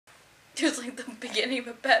It was like the beginning of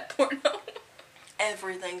a bad porno.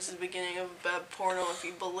 Everything's the beginning of a bad porno if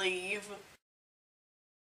you believe.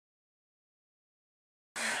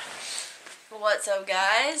 What's up,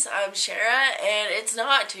 guys? I'm Shara, and it's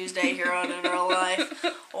not Tuesday here on In Real Life.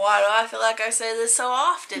 Why do I feel like I say this so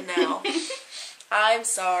often now? I'm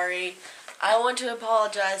sorry. I want to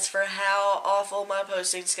apologize for how awful my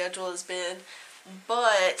posting schedule has been,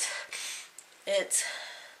 but it's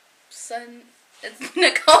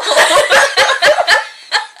Nicole.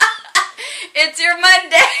 It's your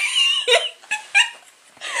Monday.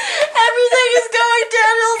 Everything is going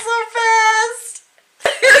downhill so fast.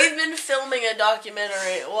 We've been filming a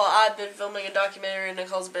documentary. Well, I've been filming a documentary.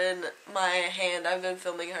 Nicole's been my hand. I've been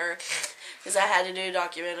filming her because I had to do a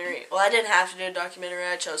documentary. Well, I didn't have to do a documentary.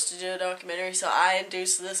 I chose to do a documentary, so I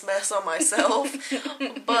induced this mess on myself.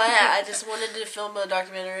 But I just wanted to film a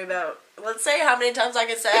documentary about, let's say how many times I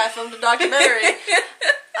can say I filmed a documentary.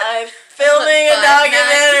 I'm filming a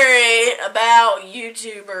documentary about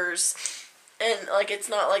YouTubers. And, like, it's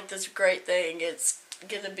not like this great thing. It's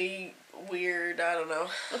gonna be weird. I don't know.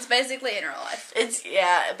 It's basically In Real Life.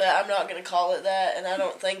 Yeah, but I'm not gonna call it that, and I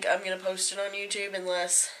don't think I'm gonna post it on YouTube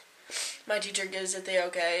unless my teacher gives it the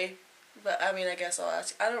okay. But, I mean, I guess I'll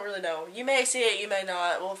ask. I don't really know. You may see it, you may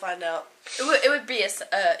not. We'll find out. It would be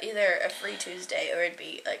either a free Tuesday or it'd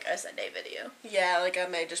be, like, a Sunday video. Yeah, like, I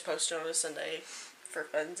may just post it on a Sunday for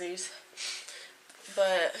funsies.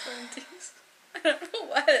 But Funsies? I don't know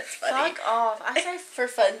why that's funny. fuck off. I say for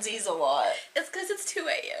funsies a lot. It's because it's 2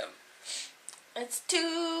 a.m. It's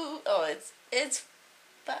too... Oh, it's...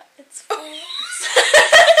 But it's...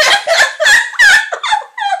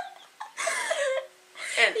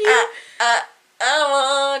 And I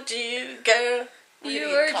want you, girl. You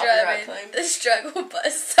were driving the struggle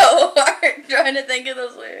bus so hard trying to think of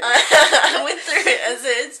those lyrics. I went through it. I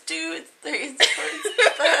said it's 2, it's 3, it's 4, it's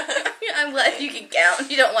 5. I'm glad you can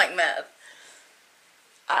count. You don't like math.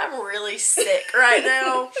 I'm really sick right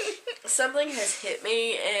now. Something has hit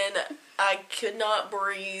me and I could not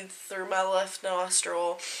breathe through my left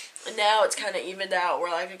nostril. And now it's kind of evened out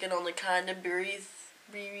where like I can only kind of breathe.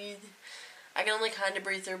 I can only kind of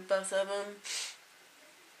breathe through both of them.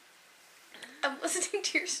 I'm listening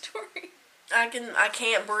to your story. I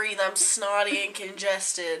can't breathe. I'm snotty and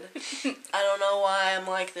congested. I don't know why I'm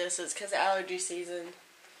like this. It's because of allergy season.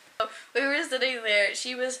 We were sitting there.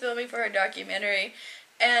 She was filming for her documentary,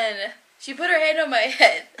 and she put her hand on my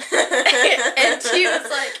head, and she was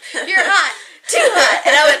like, "You're hot, too hot,"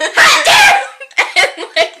 and I went, "Hot damn!" And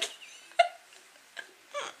like,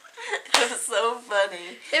 it was so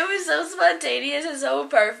funny. It was so spontaneous and so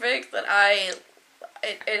perfect that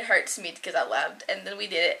it hurts me because I laughed, and then we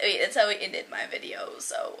did it. I mean, that's how we ended my video,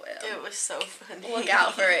 so it was so funny. Look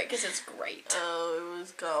out for it because it's great. Oh, it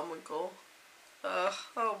was comical.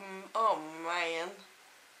 Oh man.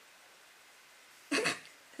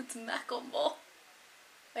 It's Macklemore.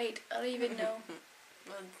 Wait, I don't even know.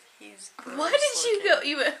 Well, he's why did you go?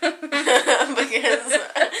 You because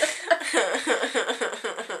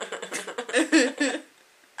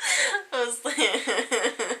I was thinking.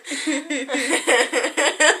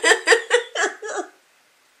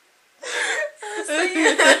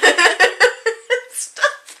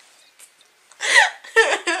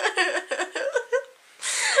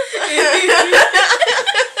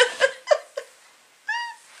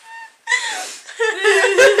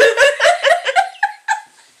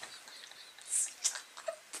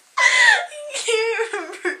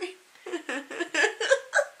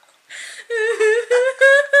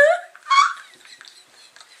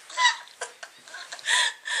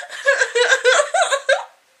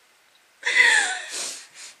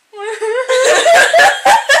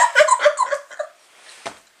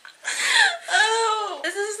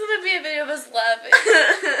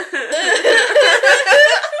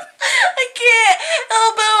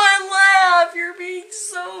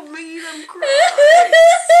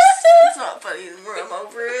 Stop.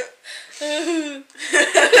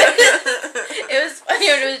 It was funny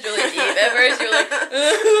when it was really deep. At first you were like,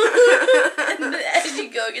 and then as you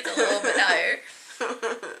go, it gets a little bit higher.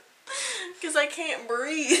 Because I can't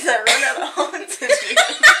breathe. I run out of oxygen.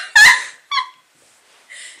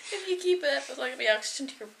 If you keep it up, it's not going to be oxygen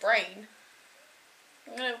to your brain.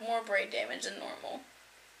 I'm going to have more brain damage than normal.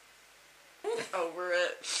 Over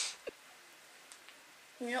it.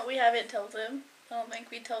 You know what we haven't told them? I don't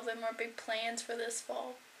think we told them our big plans for this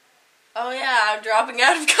fall. Oh yeah, I'm dropping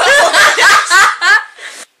out of college.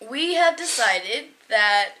 We have decided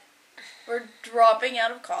that we're dropping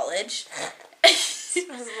out of college. That's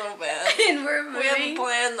so bad. And we're moving. We have a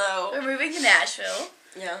plan though. We're moving to Nashville.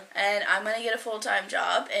 Yeah. And I'm going to get a full-time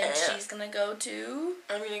job, and she's going to go to...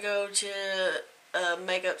 I'm going to go to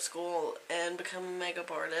makeup school and become a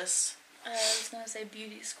makeup artist. I was going to say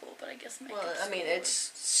beauty school, but I guess makeup school. Well, I mean,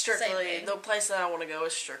 it's strictly... The place that I want to go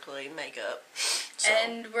is strictly makeup. So.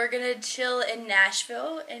 And we're going to chill in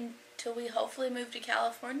Nashville until we hopefully move to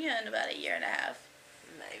California in about 1.5 years.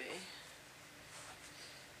 Maybe.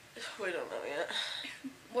 We don't know yet.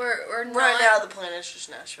 We're not... Right now, the plan is just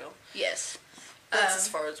Nashville. Yes. That's as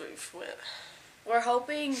far as we've went. We're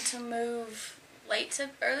hoping to move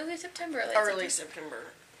early September. Early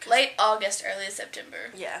September. Late August, early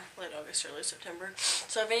September. Yeah, late August, early September.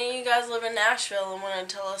 So if any of you guys live in Nashville and want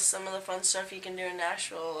to tell us some of the fun stuff you can do in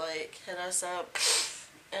Nashville, like, hit us up.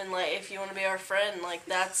 And, like, if you want to be our friend, like,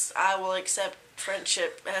 I will accept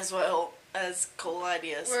friendship as well as cool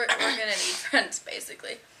ideas. We're going to need friends,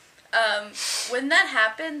 basically. When that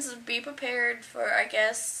happens, be prepared for, I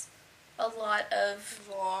guess, a lot of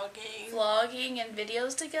vlogging and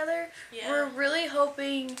videos together. Yeah. We're really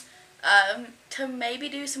hoping to maybe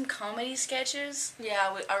do some comedy sketches.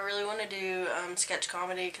 Yeah, I really want to do sketch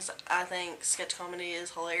comedy because I think sketch comedy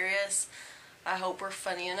is hilarious. I hope we're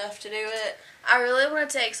funny enough to do it. I really want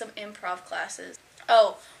to take some improv classes.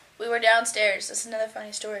 Oh, we were downstairs. This is another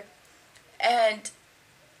funny story. And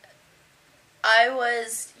I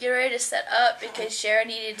was getting ready to set up because Shara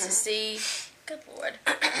needed to see... Good Lord.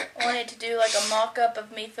 I wanted to do like a mock-up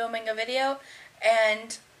of me filming a video.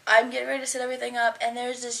 And I'm getting ready to set everything up. And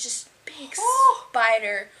there's this just big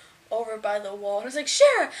spider over by the wall. And I was like,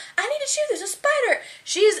 Shara, I need to shoot. There's a spider.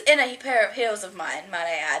 She's in a pair of heels of mine, might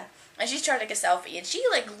I add. And she's trying to take a selfie. And she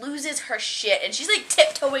like loses her shit. And she's like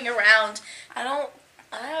tiptoeing around. I don't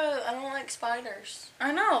like spiders.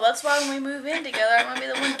 I know. That's why when we move in together, I'm going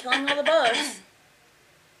to be the one killing all the bugs.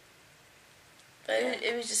 But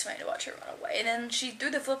it was just funny to watch her run away. And then she threw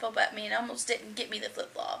the flip-flop at me and almost didn't get me the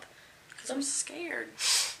flip-flop. Because I'm scared.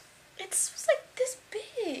 It was like this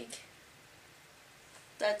big.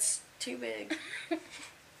 That's too big.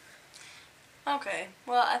 Okay.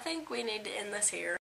 Well, I think we need to end this here.